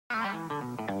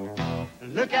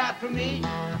Look out for me,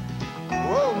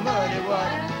 whoa, muddy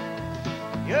water.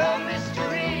 Your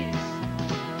mysteries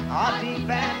are deep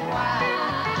and wide,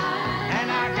 and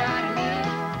I gotta need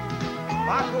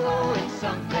my going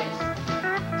someplace,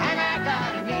 and I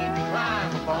gotta need to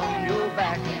climb up on your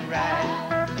back and ride.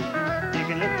 You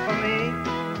can look for me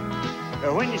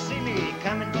when you see me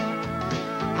coming.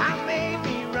 I may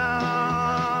be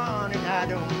running, I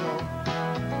don't know.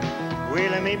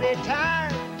 Well, I may be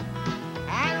tired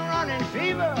and running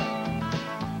fever,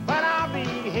 but I'll be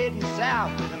heading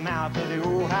south to the mouth of the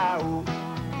Ohio.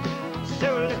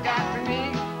 So look out for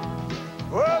me,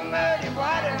 oh muddy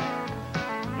water,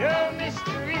 your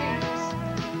mysteries,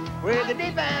 where the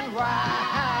deep and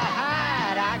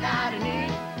wide. I gotta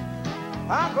need,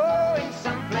 I'm going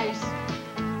someplace,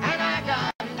 and I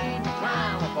gotta need to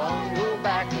climb up on your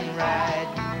back and ride.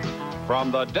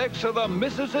 From the decks of the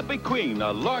Mississippi Queen,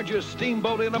 the largest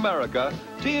steamboat in America,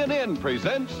 TNN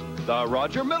presents The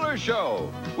Roger Miller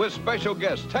Show, with special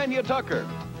guests Tanya Tucker,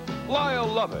 Lyle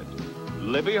Lovett,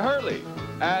 Libby Hurley,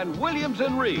 and Williams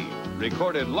and Reed,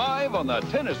 recorded live on the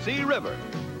Tennessee River.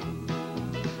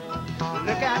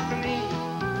 Look out for me,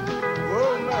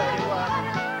 oh muddy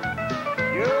water,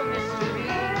 your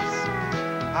mysteries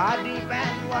are deep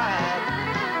and wide,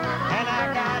 and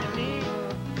I gotta need,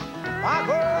 I'm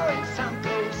going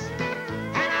someplace,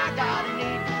 and I gotta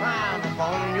need to climb up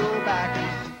on your back and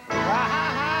ride.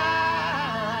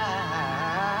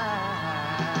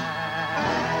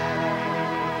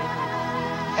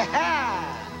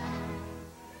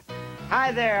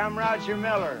 Hi there, I'm Roger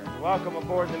Miller. Welcome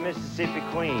aboard the Mississippi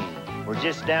Queen. We're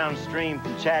just downstream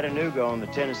from Chattanooga on the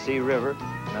Tennessee River,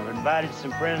 and I've invited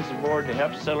some friends aboard to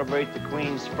help celebrate the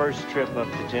Queen's first trip up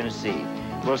to Tennessee.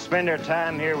 We'll spend our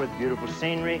time here with beautiful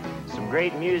scenery, some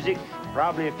great music,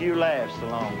 probably a few laughs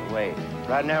along the way.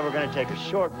 Right now we're going to take a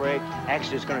short break.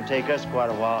 Actually, it's going to take us quite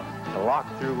a while to walk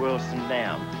through Wilson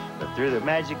Dam. But through the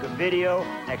magic of video,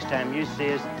 next time you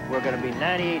see us, we're going to be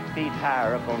 98 feet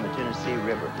higher up on the Tennessee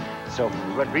River. So,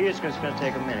 but for you, it's going to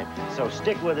take a minute. So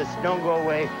stick with us, don't go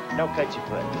away, don't cut your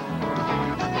foot.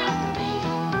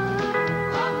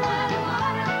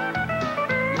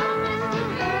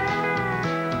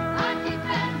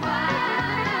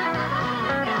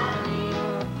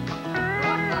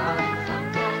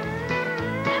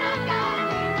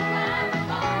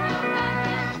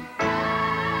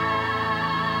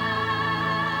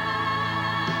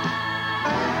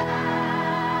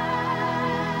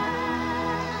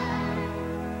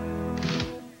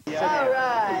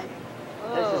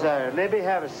 Libby,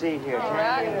 have a seat here. All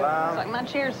right. Looks like my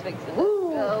chair's fixing.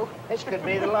 Woo! This could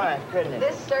be the life, couldn't it?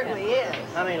 This certainly is.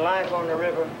 I mean, life on the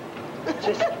river,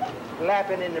 just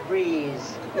lapping in the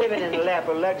breeze, living in the lap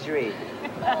of luxury.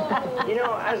 You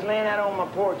know, I was laying out on my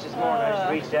porch this morning. I just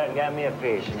reached out and got me a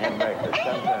fish and had breakfast.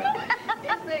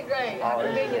 Isn't it great? How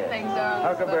convenient things are.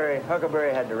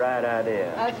 Huckleberry had the right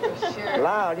idea. That's for sure.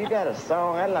 Lyle, you got a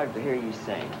song? I'd like to hear you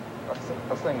sing.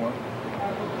 I'll sing one.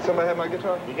 Somebody have my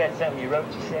guitar? You got something you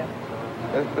wrote yourself?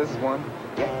 This is one.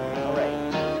 Yeah, all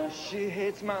right. She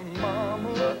hates my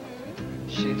mama.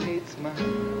 She hates my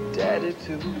daddy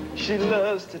too. She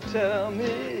loves to tell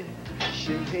me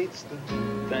she hates the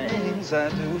things I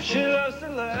do. She loves to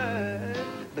lie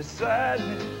beside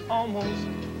me almost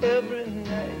every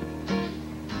night.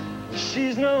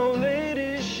 She's no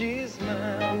lady, she's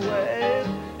my wife.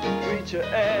 The preacher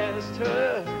asked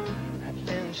her,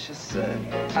 and she said,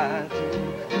 I do.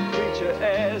 The preacher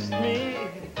asked me,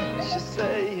 she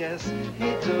said, yes,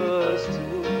 he does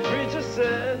too. The preacher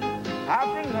said,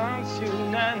 I pronounce you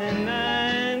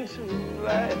 99 to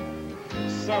life.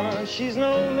 Son, she's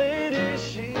no lady,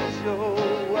 she's your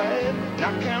wife. And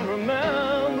I can't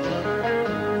remember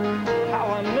how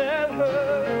I met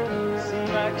her.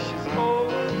 Seems like she's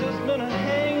always just been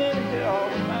hanging here all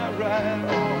my ride.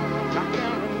 Oh, I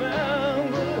can't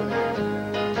remember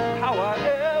how I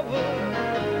ever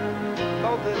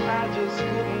thought that I just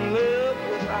couldn't live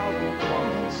without a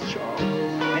woman's charm.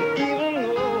 And even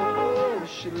though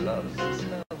she loves the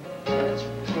smell of French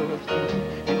perfume,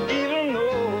 and even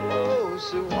though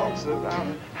she walks around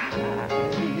in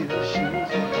high-heel shoes,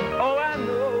 all I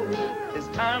know is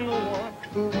I'm the one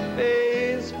who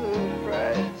pays her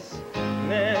price.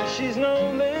 Man, she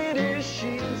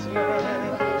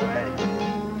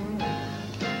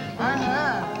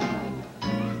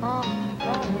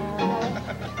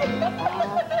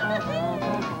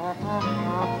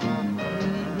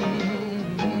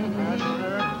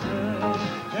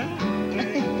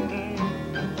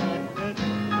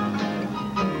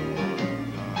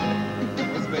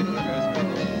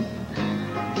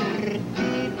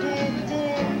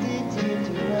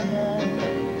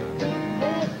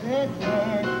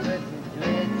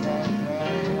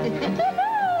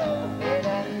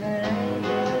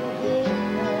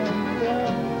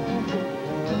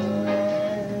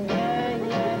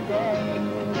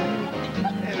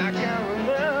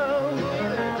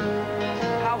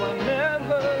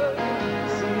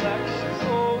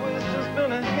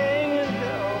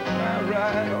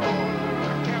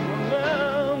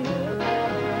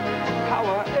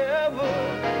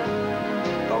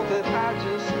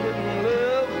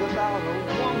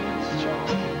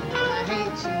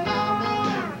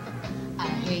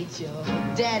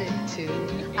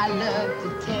to. I love to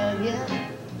tell you,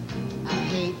 I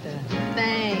hate the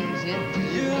things you do.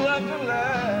 You love to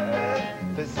lie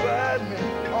beside me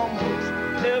almost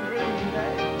every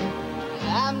night.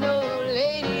 I'm no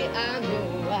lady, I'm no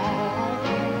wife.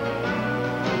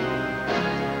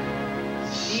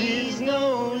 She's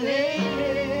no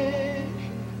lady,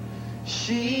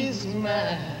 she's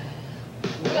my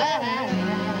wife.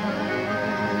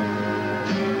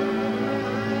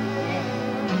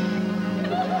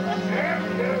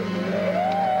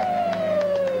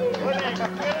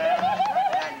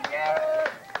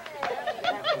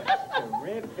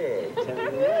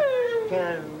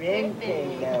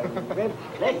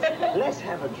 Let's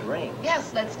have a drink.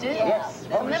 Yes, let's do it. Yes.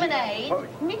 Some lemonade.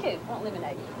 Me too. Want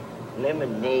lemonade.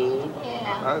 Lemonade.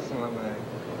 Yeah. I'll have some lemonade.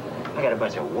 I got a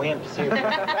bunch of wimps here.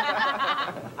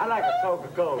 I like a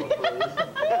Coca-Cola, please.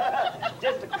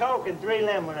 Just a Coke and 3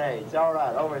 lemonades. All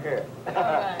right, over here.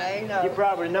 I know. You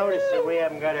probably noticed that we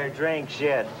haven't got our drinks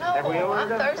yet. Have we ordered I'm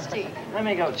them? thirsty. Let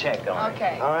me go check on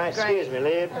Okay, it. All right, great. excuse me,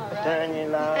 Lib. Tanya,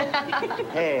 Lyle.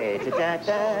 Hey,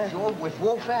 ta-ta-ta. If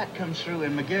Wolfat comes through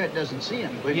and McGarrett doesn't see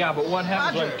him. Yeah, but what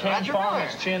happens Roger, when Ken Roger Farm Miller.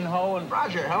 is chin ho and...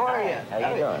 Roger, how are you? How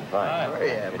you doing? Fine. How are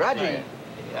you? Roger,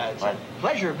 it's a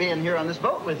pleasure being here on this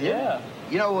boat with you. Yeah.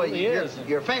 You know, It really is.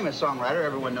 you're a famous songwriter.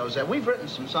 Everyone knows that. We've written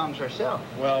some songs ourselves.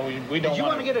 Well, we don't Did you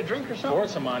want to get a drink or something?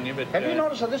 force them on you, but... Have you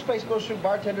noticed how this place goes through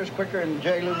bartenders quicker than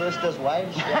Jerry Lee Lewis does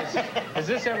wives? Has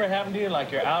this ever happened to you?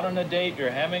 Like you're out on a date, you're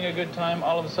having a good time,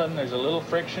 all of a sudden there's a little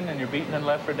friction and you're beaten and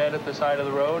left for dead at the side of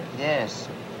the road? Yes.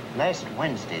 Last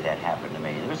Wednesday that happened to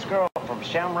me. There was a girl from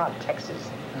Shamrock,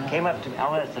 Texas. Came up to me.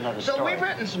 Oh, that's another story. So we've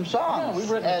written some songs. Yeah, we've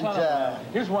written a ton of them.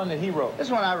 Here's one that he wrote. This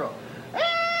one I wrote.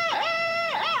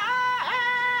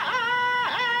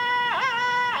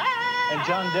 And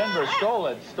John Denver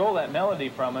stole that melody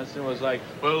from us and was like,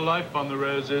 well, life on the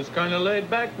res is kind of laid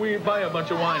back. We buy a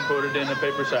bunch of wine, put it in a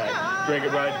paper sack, drink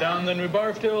it right down, then we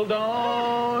barf till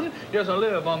dawn. Yes, I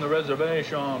live on the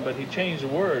reservation. But he changed the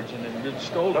words and then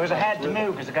stole it. Because I had to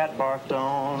move because I got barfed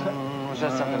on. Was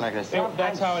that something like this?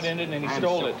 That's how it ended, and he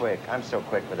stole it. I'm so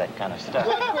quick with that kind of stuff.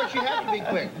 Well, of course, you have to be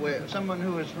quick with someone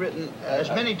who has written as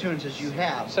many tunes as you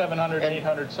have. 700,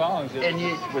 800 songs. And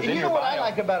you know what I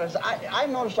like about it is I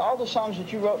noticed all the songs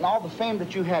that you wrote and all the fame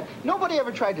that you had. Nobody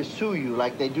ever tried to sue you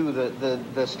like they do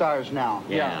the stars now.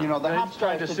 Yeah. You know, the They hot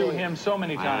tried stars to sue today. him so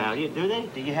many times. Do they?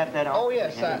 Do you have that? Oh,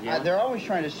 yes. They're always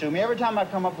trying to sue me. Every time I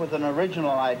come up with an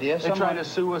original idea, They try to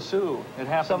sue a sue. It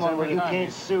happens someone every You time.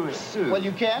 can't sue a sue. Well,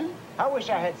 you can. I wish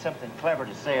I had something clever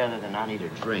to say other than I need a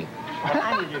drink. But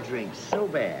I need a drink so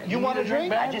bad. You want a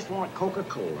drink? I just want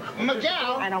Coca-Cola.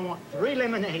 Miguel. And I want 3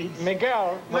 lemonades.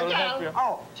 Miguel. will Miguel. help you.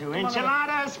 Oh, 2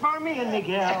 enchiladas for me and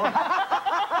Miguel.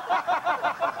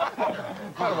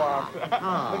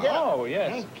 Oh, yes.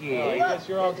 Thank you. Oh, I guess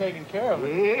you're all taking care of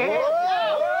it. Yeah.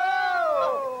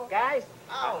 Whoa. Guys,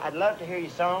 I'd love to hear your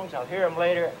songs. I'll hear them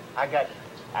later. I got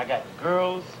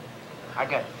girls. I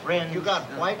got friends. You got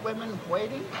white women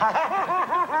waiting?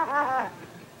 Nice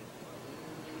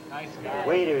guy.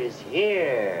 Waiter is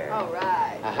here. All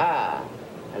right. Aha.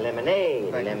 A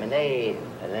lemonade, a lemonade,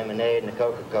 a lemonade, and a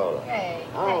Coca-Cola. Okay.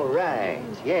 All right.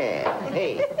 Yeah.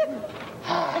 Hey.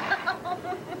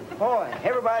 Boy,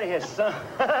 everybody has sung.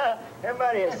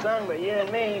 Everybody has sung but you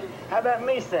and me. How about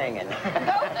me singing? Go for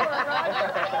it,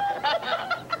 Roger.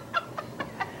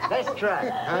 Let's try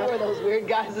it, huh? Who are those weird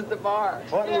guys at the bar?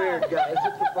 What weird guys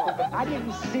at the bar? I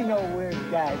didn't see no weird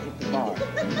guys at the bar.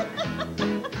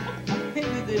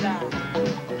 Neither did I.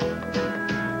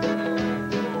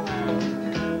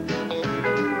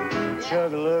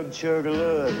 Chug-a-lug,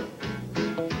 chug-a-lug.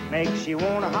 Makes you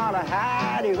wanna holler,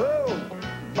 hidey-ho.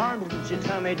 Bundles your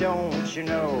tummy, don't you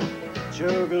know?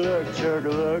 Chug-a-lug,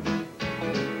 chug-a-lug.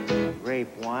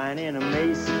 Grape wine in a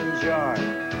mason jar.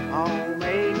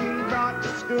 Homemade and brought to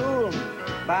school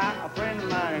by a friend of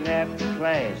mine after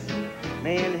class.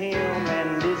 Me and him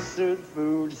and this sweet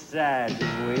food side.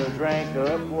 We'll drink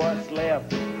up what's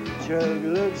left.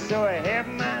 Chug-a-lug, so I help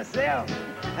myself.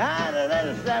 I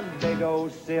done that big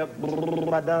old sip.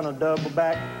 I done a double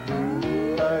back.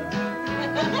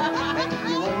 Make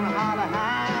you wanna holler,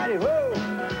 hidey-ho.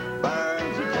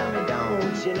 Burns your tummy,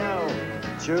 don't you know?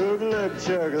 Chug-a-lug,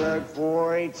 chug-a-lug,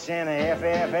 4-H and a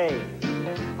FFA.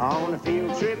 On a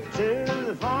field trip to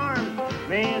the farm,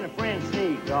 me and a friend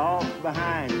sneak off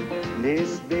behind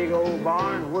this big old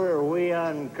barn where we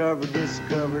uncovered this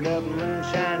covered up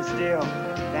moonshine still.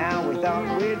 Now we thought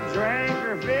we'd drink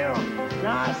or fill.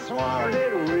 Now I swallowed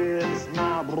it with a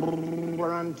smile.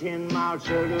 Run 10 miles,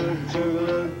 chug-a-lug,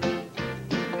 chug-a-lug.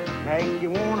 Make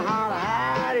you wanna holler,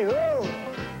 hidey-ho.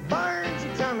 Burns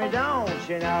your tummy, don't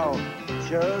you know?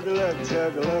 Chug-a-Lug,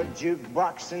 chug-a-lug,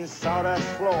 jukebox and sawdust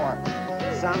floor.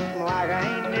 Something like I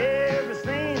ain't never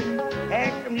seen.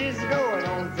 Heck, I'm just going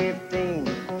on 15.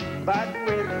 But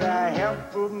with the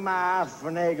help of my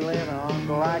finagling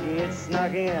uncle, I get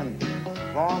snuck in.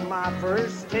 For my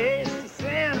first taste of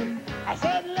sin, I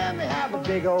said, let me have a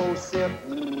big old sip.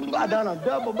 I done a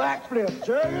double backflip.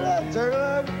 Chug-a-lug,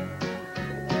 chug-a-lug.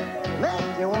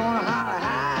 Make you wanna holler,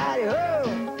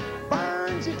 hi-ho.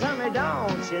 Burns your tummy,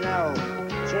 don't you know?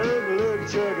 Chug-a-lug,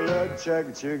 chug-a-lug,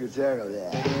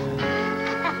 chug-a-chug-a-chug-a-lug.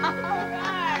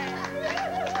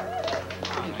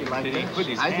 Did he put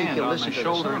his hand on my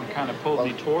shoulder and kind of pulled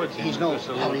me towards him?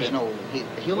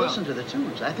 He'll listen to the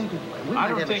tunes. I think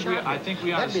I think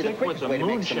we ought to stick with the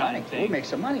moonshine thing. We'll make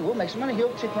some money. We'll make some money. He'll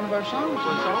pick one of our songs.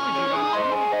 So it's always you got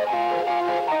to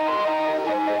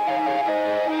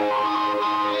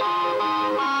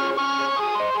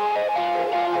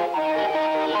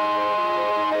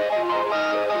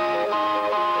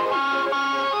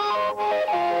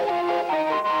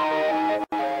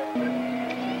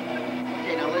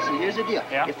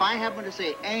Yeah. If I happen to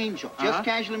say angel, just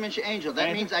casually mention angel,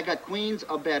 that means I got queens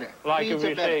or better. Like queens if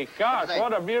you say, gosh,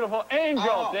 what a beautiful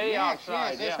angel day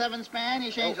outside. Yes, seven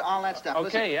Spanish angel, all that stuff. Okay,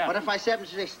 Listen, yeah. But if I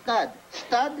say stud,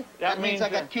 that means I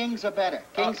got kings or better.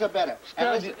 Kings or better.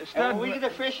 Stud, and we did a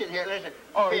fish in here. Listen,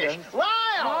 fish. Yes. Lyle!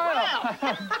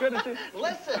 Good to see.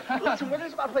 Listen, we're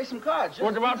just about to play some cards.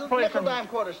 We're about to play some dime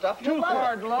quarter stuff.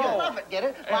 two-card low. You'll love it, get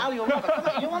it? Lyle, you'll love it. Come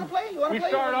on, you want to play? We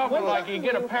start off with like you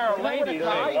get a pair of ladies.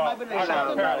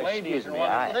 Excuse me,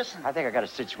 I think I got a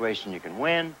situation you can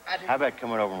win. How about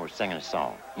coming over and we're singing a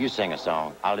song? You sing a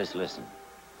song, I'll just listen.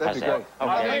 That'd be great. Okay.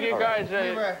 I think you guys...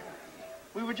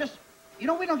 We were just... You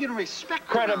know, we don't get a respect.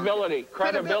 Credibility.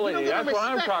 That's what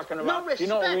I'm talking about. No, you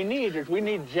know what we need is we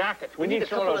need jackets. We need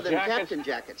some of those jackets. Captain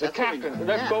jackets. The captain.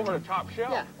 Let's go over the top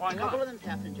shelf. Yeah. Why A not? couple of them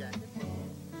captain jackets.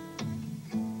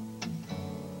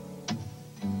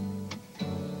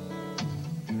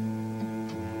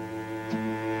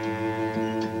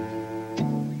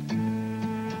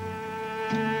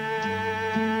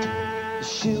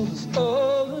 She was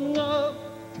old enough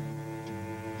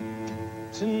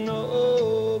to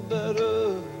know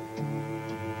better,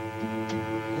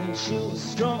 and she was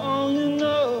strong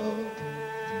enough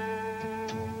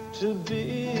to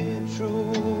be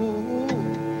true,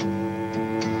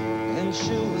 and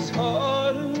she was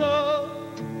hard enough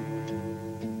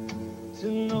to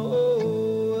know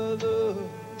whether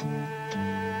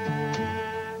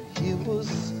he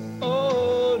was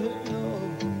old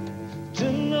enough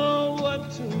to know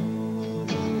what to do.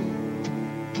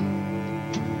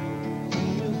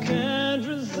 You can't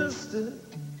resist it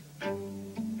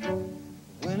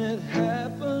when it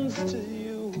happens to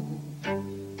you.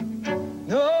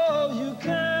 No, you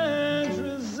can't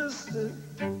resist it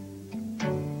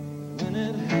when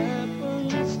it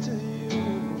happens to you.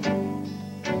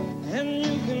 And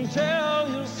you can tell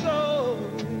your story,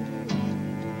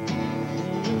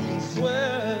 and you can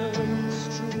swear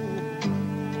it's true,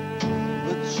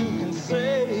 but you can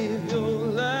save your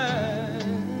life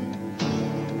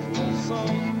from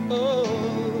some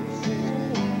other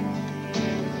fool.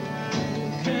 You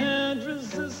can't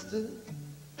resist it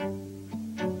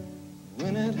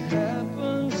when it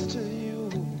happens to you.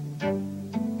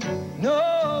 No,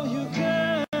 you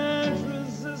can't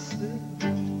resist it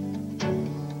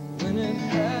when it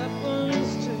happens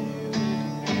to you.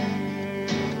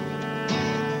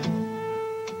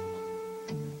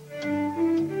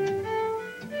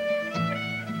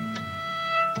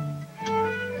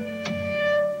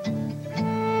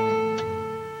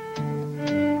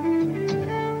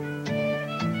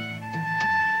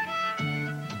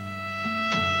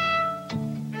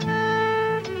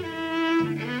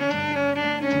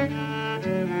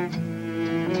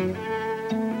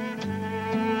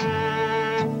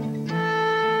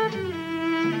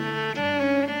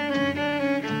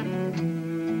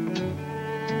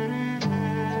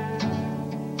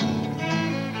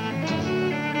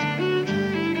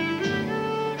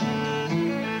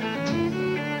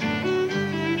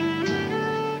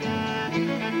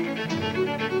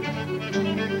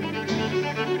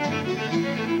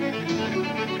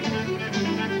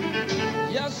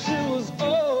 Yeah, she was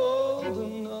old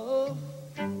enough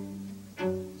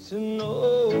to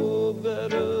know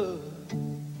better,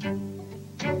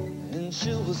 and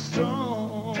she was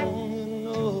strong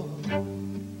enough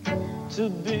to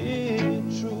be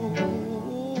true,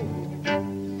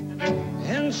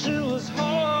 and she was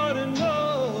hard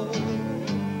enough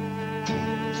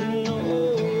to know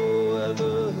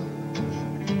whether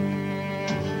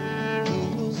he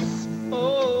was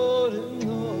old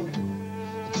enough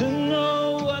to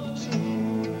know what to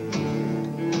do.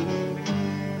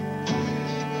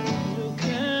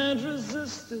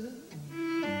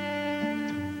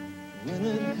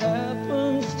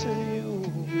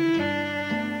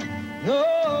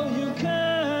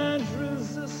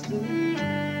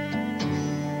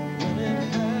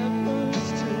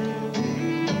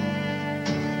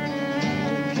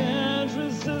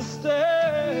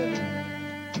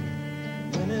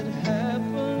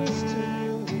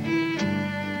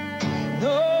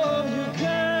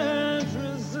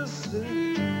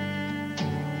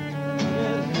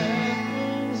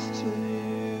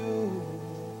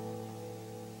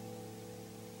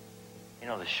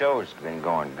 the show's been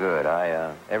going good.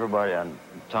 Everybody I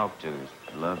talked to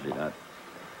loved it.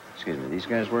 Excuse me, these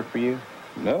guys work for you?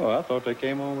 No, I thought they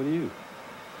came on with you.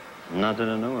 Not that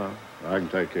I know of. I can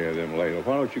take care of them later.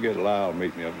 Why don't you get Lyle and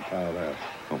meet me up at the Child House?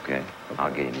 Okay.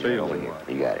 I'll get him See you over later.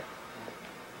 here. You got it.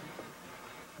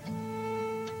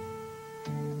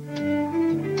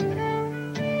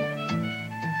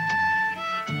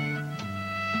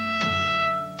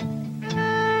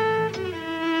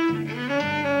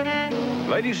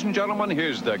 Ladies and gentlemen,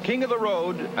 here's the king of the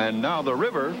road, and now the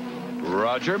river,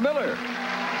 Roger Miller.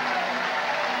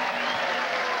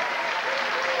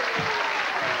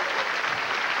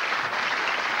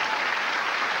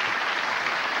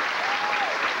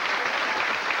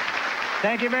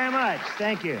 Thank you very much.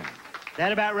 Thank you.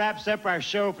 That about wraps up our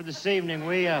show for this evening.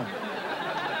 We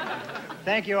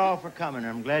thank you all for coming.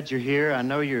 I'm glad you're here. I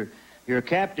know you're a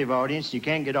captive audience. You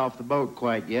can't get off the boat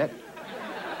quite yet.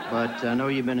 But I know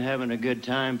you've been having a good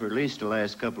time for at least the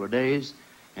last couple of days,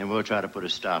 and we'll try to put a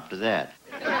stop to that.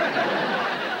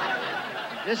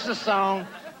 This is a song.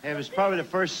 It was probably the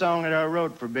first song that I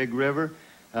wrote for Big River.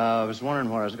 I was wondering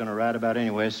what I was going to write about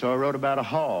anyway, so I wrote about a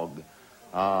hog.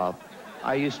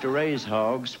 I used to raise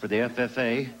hogs for the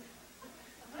FFA,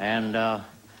 and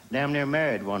damn near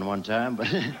married one time, but...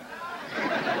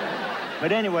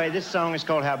 But anyway, this song is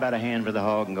called How About a Hand for the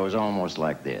Hog, and goes almost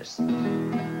like this.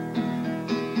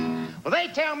 Well, they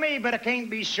tell me, but I can't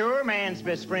be sure. Man's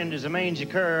best friend is a mangy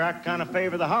cur. I kind of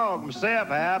favor the hog myself.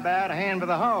 How about a hand for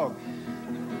the hog?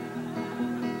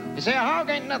 You say a hog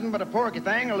ain't nothing but a porky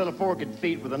thing, a little forked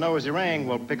feet with a nosy ring.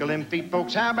 Well, pickle them feet,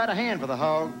 folks. How about a hand for the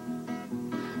hog?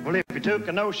 Well, if you took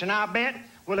a notion, I bet,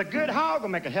 well, a good hog will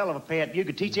make a hell of a pet. You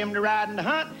could teach him to ride and to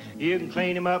hunt. You can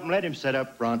clean him up and let him sit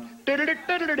up front. Well,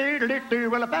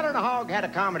 a fella and a hog had a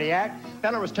comedy act.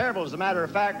 Fella was terrible, as a matter of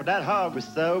fact, but that hog was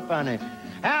so funny.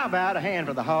 How about a hand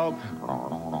for the hog?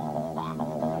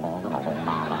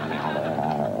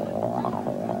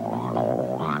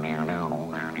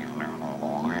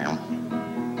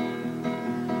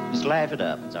 Just laugh it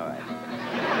up. It's all right.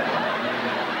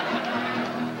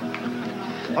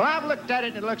 Well, I've looked at it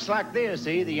and it looks like this.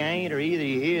 Either you ain't or either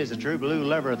he is a true blue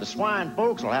lover of the swine,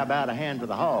 folks. Well, how about a hand for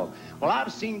the hog? Well,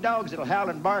 I've seen dogs that'll howl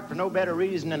and bark for no better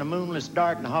reason than a moonless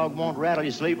dark, and the hog won't rattle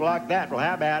you sleep like that. Well,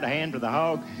 how about a hand for the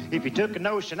hog? If you took a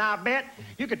notion, I bet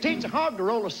you could teach a hog to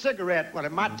roll a cigarette. Well,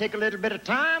 it might take a little bit of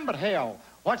time, but hell,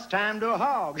 what's time to a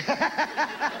hog?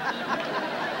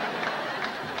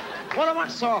 Well, I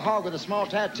once saw a hog with a small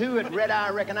tattoo. It read, I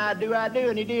reckon I do,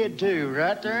 and he did too,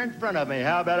 right there in front of me.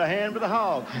 How about a hand for the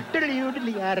hog? Thank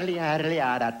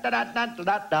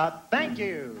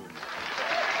you.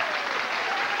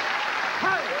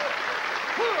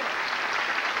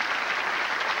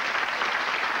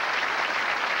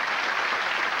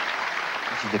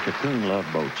 This is the Cocoon Love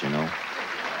Boat, you know.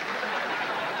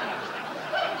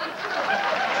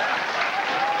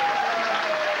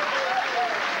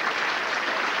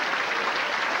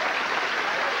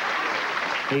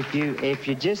 If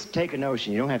you just take a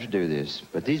notion, you don't have to do this,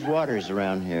 but these waters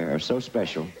around here are so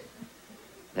special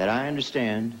that I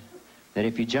understand that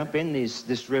if you jump in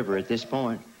this river at this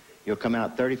point, you'll come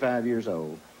out 35 years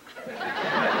old.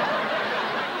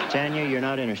 Tanya, you're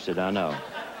not interested, I know.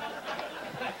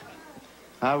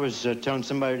 I was telling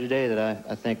somebody today that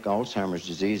I think Alzheimer's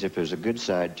disease, if there's a good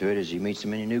side to it, is you meet so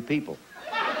many new people.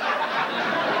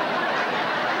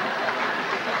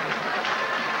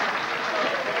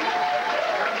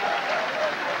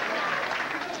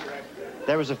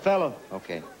 There was a fellow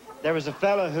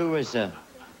who was an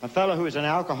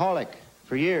alcoholic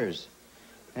for years,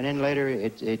 and then later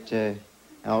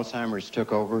Alzheimer's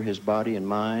took over his body and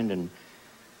mind, and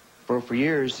for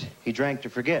years he drank to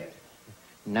forget.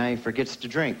 Now he forgets to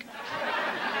drink.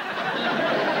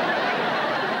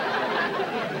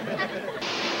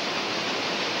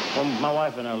 Well, my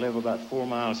wife and I live about 4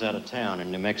 miles out of town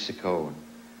in New Mexico.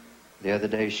 The other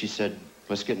day she said,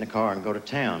 "Let's get in the car and go to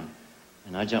town."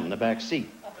 And I jumped in the back seat.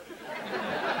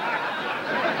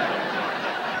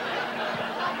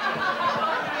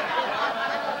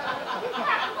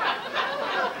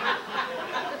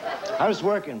 I used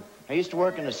to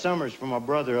work in the summers for my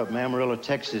brother up in Amarillo,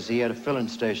 Texas. He had a filling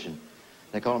station.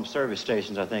 They call them service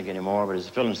stations, I think, anymore, but it's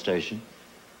a filling station.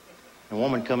 A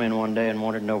woman come in one day and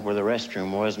wanted to know where the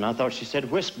restroom was, and I thought she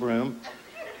said whisk broom.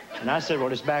 And I said, well,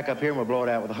 just back up here and we'll blow it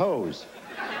out with a hose.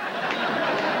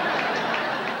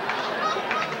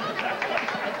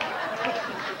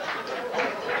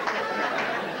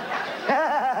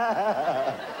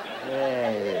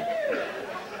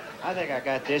 I think I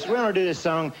got this. We're going to do this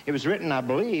song. It was written, I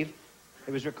believe,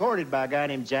 it was recorded by a guy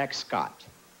named Jack Scott.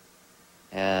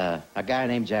 A guy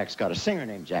named Jack Scott, a singer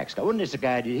named Jack Scott. Wasn't this a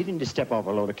guy, he didn't just step off a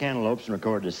load of cantaloupes and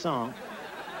record this song.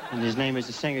 And his name is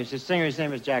the singer, his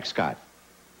name is Jack Scott.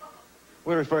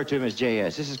 We'll refer to him as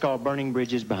J.S. This is called Burning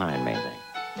Bridges Behind Me.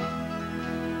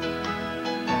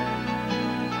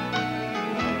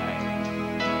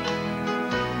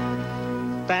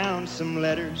 Found some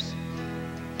letters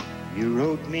you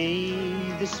wrote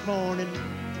me this morning.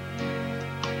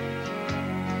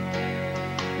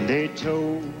 They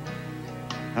told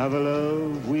of a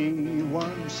love we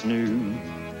once knew.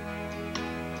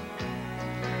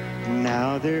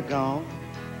 Now they're gone.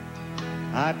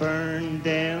 I burned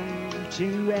them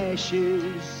to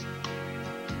ashes.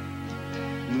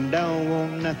 Don't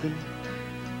want nothing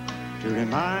to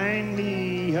remind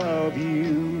me of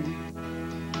you.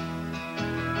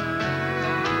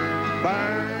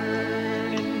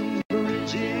 Burning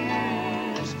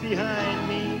bridges behind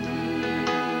me.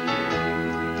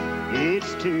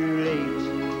 It's too late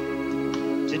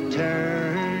to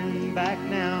turn back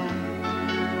now.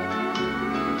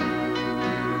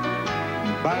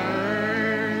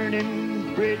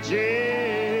 Burning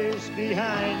bridges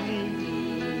behind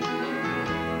me.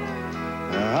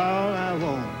 All I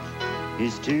want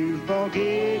is to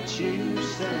forget you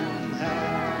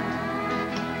somehow.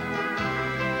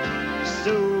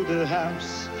 So the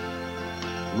house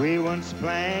we once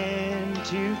planned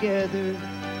together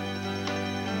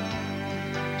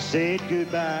said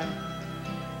goodbye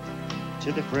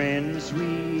to the friends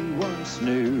we once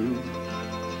knew.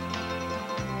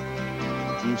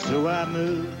 And so I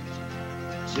moved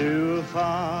to a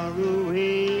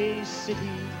faraway city.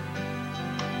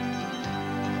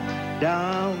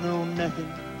 Don't know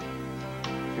nothing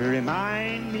to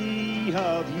remind me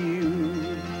of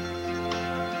you.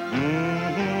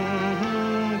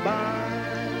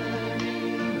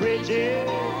 Burning bridges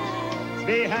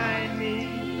behind me.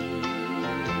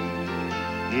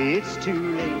 It's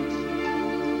too late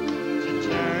to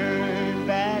turn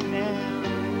back now.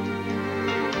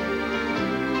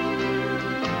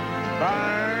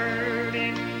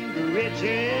 Burning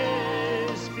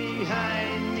bridges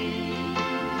behind me.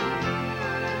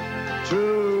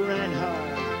 True and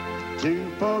hard to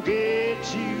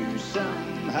forget you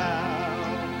somehow.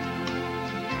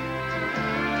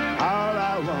 All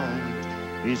I want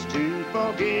is to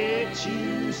forget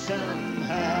you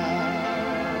somehow.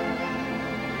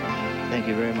 Thank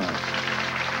you very much.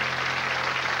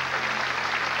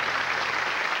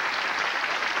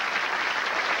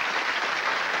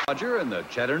 Roger and the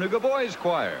Chattanooga Boys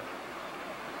Choir.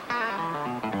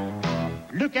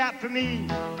 Look out for me,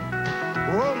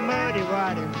 oh muddy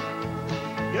water.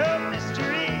 Your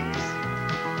mysteries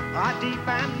are deep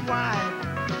and wide,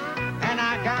 and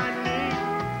I kinda need,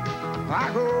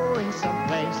 I go in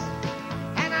someplace,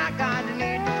 and I kinda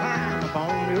need to climb up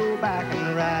on your back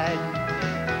and ride.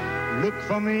 Look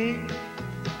for me,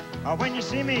 or when you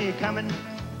see me coming,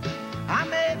 I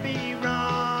may be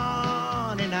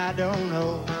running, I don't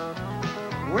know.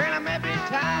 Well, I may be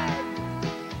tired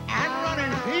and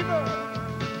running fever,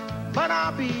 but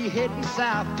I'll be heading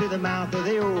south to the mouth of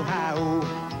the Ohio. So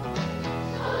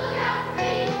look out for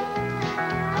me,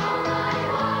 oh muddy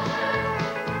water.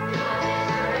 Your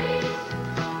mysteries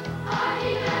are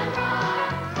deep and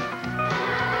wide, and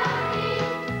I gotta need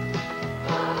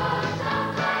to go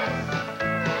someplace,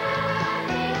 and I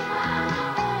need to climb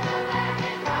up on your back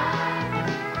and ride.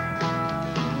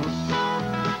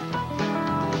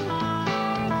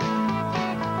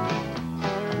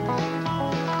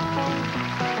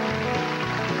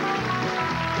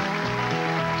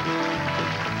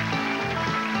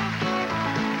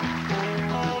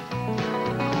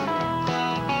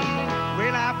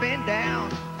 Been down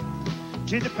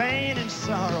to the pain and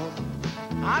sorrow.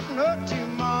 I know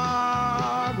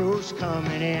tomorrow's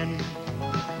coming in,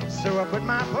 so I put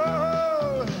my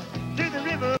pole to the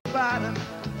river bottom,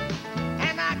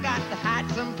 and I got to hide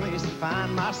someplace and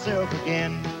find myself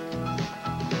again.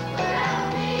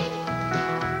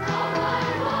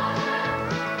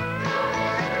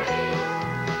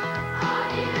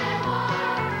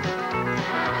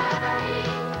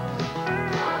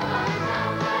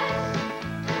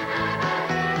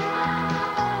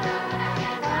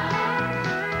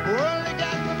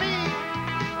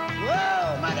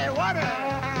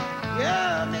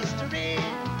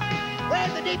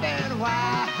 Deep and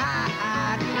wide,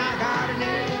 and I gotta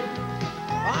need,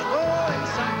 I'm going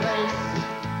someplace,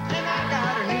 and I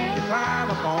gotta need to climb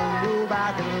up on your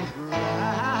back and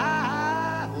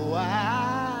ride.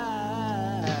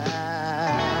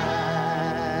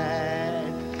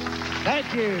 Thank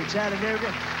you,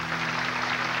 Chattanooga.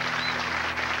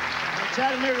 The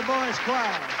Chattanooga Boys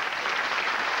Choir.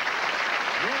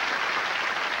 Yep.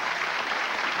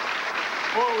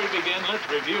 Before we begin, let's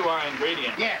review our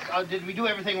ingredients. Yes. Did we do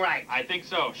everything right? I think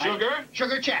so. Sugar.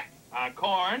 Sugar check.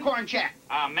 Corn. Corn check.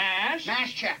 Mash.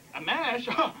 Mash check. Mash?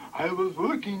 I was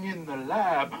working in the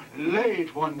lab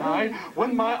late one night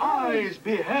when my eyes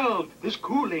beheld this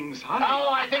cooling sight.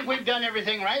 Oh, I think we've done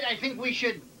everything right. I think we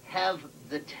should have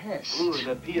the test. Ooh,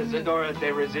 the piazzadora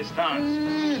de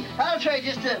resistance. I'll try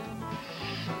just a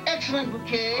excellent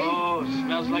bouquet. Oh,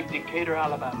 smells like Decatur,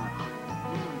 Alabama.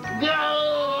 No!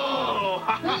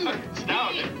 Oh,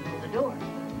 astounding. The door.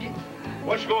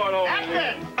 What's going on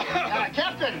Captain!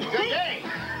 Captain, good day.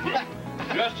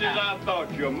 Just as I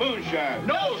thought, your moonshine.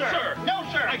 No, sir. No,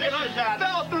 sir. I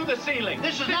fell through the ceiling.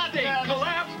 This is not thing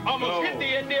collapsed, almost hit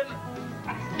the Indian.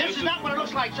 This is not what it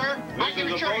looks like, sir. I can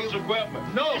This is assure the boat's you.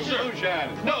 equipment. No, This is sir.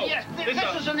 moonshine. No. Yes, this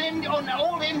is an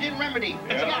old Indian remedy.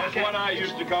 Yeah, that's what I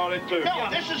used to call it, too. No,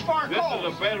 this is for This colds.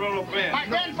 is a federal offense. My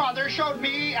grandfather showed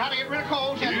me how to get rid of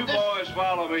colds. And You this, boys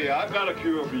follow me. I've got a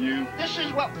cure for you. this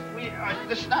is what we.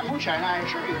 This is not moonshine. I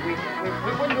assure you.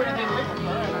 We wouldn't do anything illegal,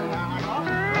 sir.